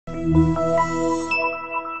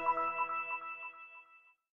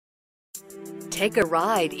Take a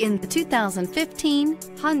ride in the 2015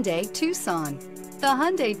 Hyundai Tucson. The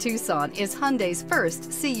Hyundai Tucson is Hyundai's first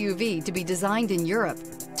CUV to be designed in Europe.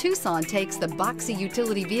 Tucson takes the boxy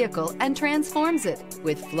utility vehicle and transforms it.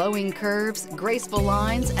 With flowing curves, graceful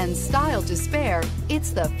lines, and style to spare,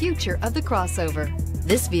 it's the future of the crossover.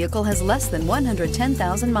 This vehicle has less than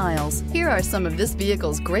 110,000 miles. Here are some of this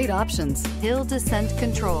vehicle's great options: hill descent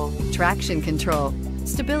control, traction control,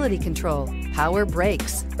 stability control, power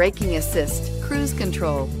brakes, braking assist, cruise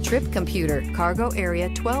control, trip computer, cargo area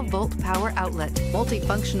 12-volt power outlet,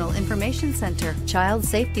 multifunctional information center, child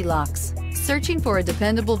safety locks. Searching for a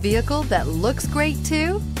dependable vehicle that looks great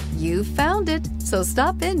too? You found it, so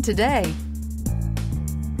stop in today.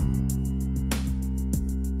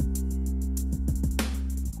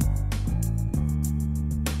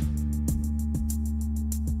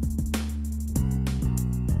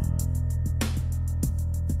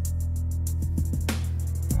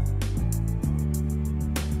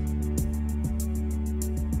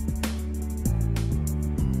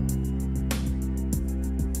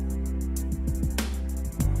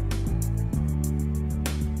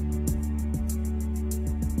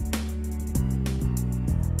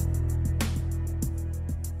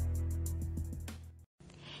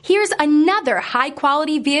 Here's another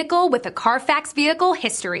high-quality vehicle with a Carfax Vehicle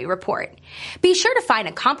History Report. Be sure to find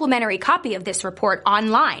a complimentary copy of this report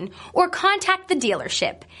online or contact the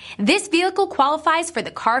dealership. This vehicle qualifies for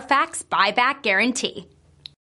the Carfax Buyback Guarantee.